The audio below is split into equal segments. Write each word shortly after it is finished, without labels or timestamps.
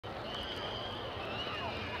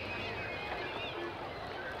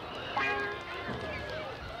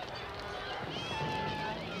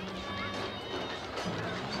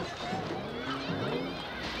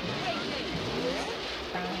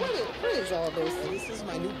This is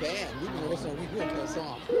my new band. We've been rehearsing. We're going to a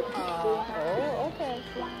song. Oh, okay.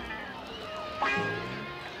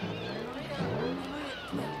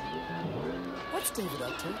 What's David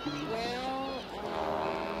up to? Well,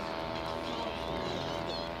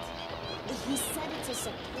 he said it's a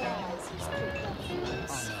surprise. He's cooked up for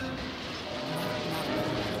us.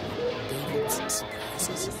 David's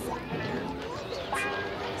surprises?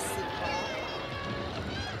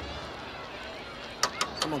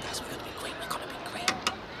 Come on, guys. We're going to be great. We're going to be great.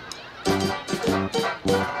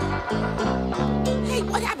 Hey,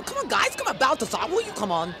 what happened? Come on, guys. Come on, Balthazar. Will you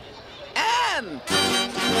come on? And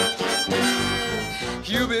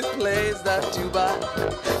Hubert plays the tuba,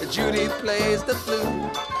 Judy plays the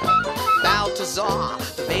flute, Balthazar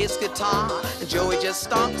the bass guitar, and Joey just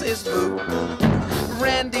stomps his boot.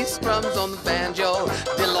 Randy strums on the banjo,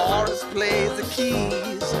 Dolores plays the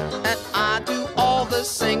keys, and I do all the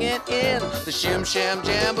singing in the Shim-Sham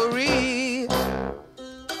Jamboree.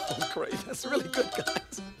 Oh, great. That's really good,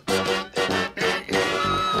 guys.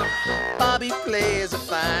 Bobby plays a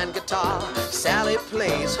fine guitar, Sally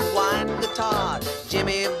plays Hawaiian guitar,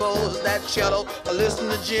 Jimmy blows that cello, listen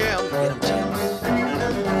to Jim. Get him, Jim.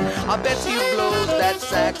 I bet he blows that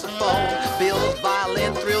saxophone, Bill's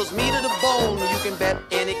violin thrills me to the bone. You can bet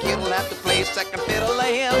any kid will have to play second fiddle to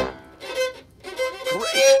him.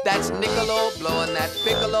 Great, that's Niccolo blowing that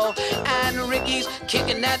piccolo, and Ricky's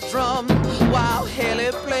kicking that drum, while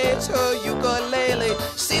Haley plays her ukulele,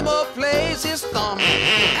 Seymour plays his thumb,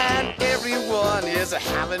 and everyone is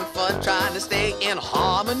having fun trying to stay in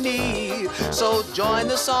harmony. So join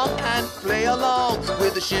the song and play along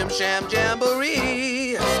with the Shim-Sham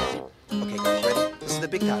Jamboree. Okay, guys, ready? This is the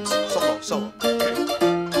big time. Solo.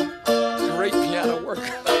 Great piano work.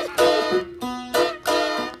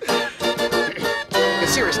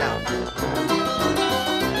 Serious now.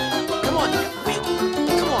 Come on, wait.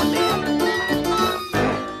 Come on, man.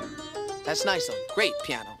 That's nice, though. Great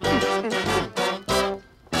piano.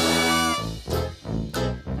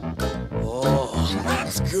 Oh,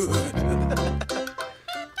 that's good.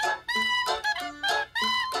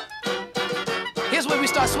 Here's where we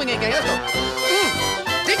start swinging again. Let's go.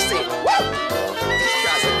 Dixie. Woo! These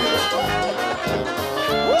guys are good.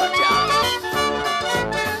 Woo, job.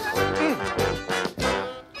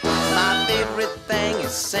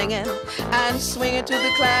 Singing and swinging to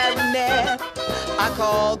the clarinet. I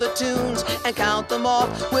call the tunes and count them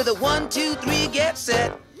off with a 1, 2, 3, get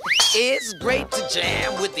set. It's great to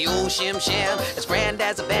jam with the old Shim-Sham, as grand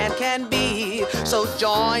as a band can be. So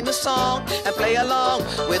join the song and play along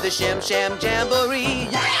with the Shim-Sham Jamboree.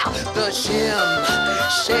 Yeah! The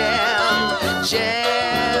Shim-Sham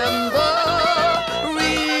Jamboree.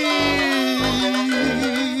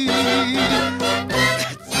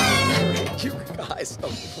 You guys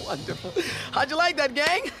are wonderful. How'd you like that,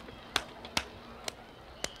 gang?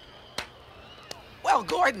 Well,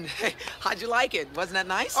 Gordon, how'd you like it? Wasn't that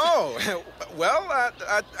nice? Oh, well,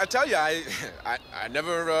 I tell you, I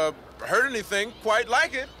never heard anything quite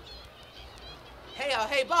like it.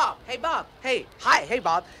 Hey, Bob. Hey, Bob.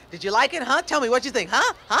 Did you like it, huh? Tell me what you think,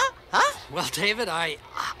 huh? Well, David, I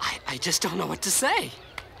just don't know what to say.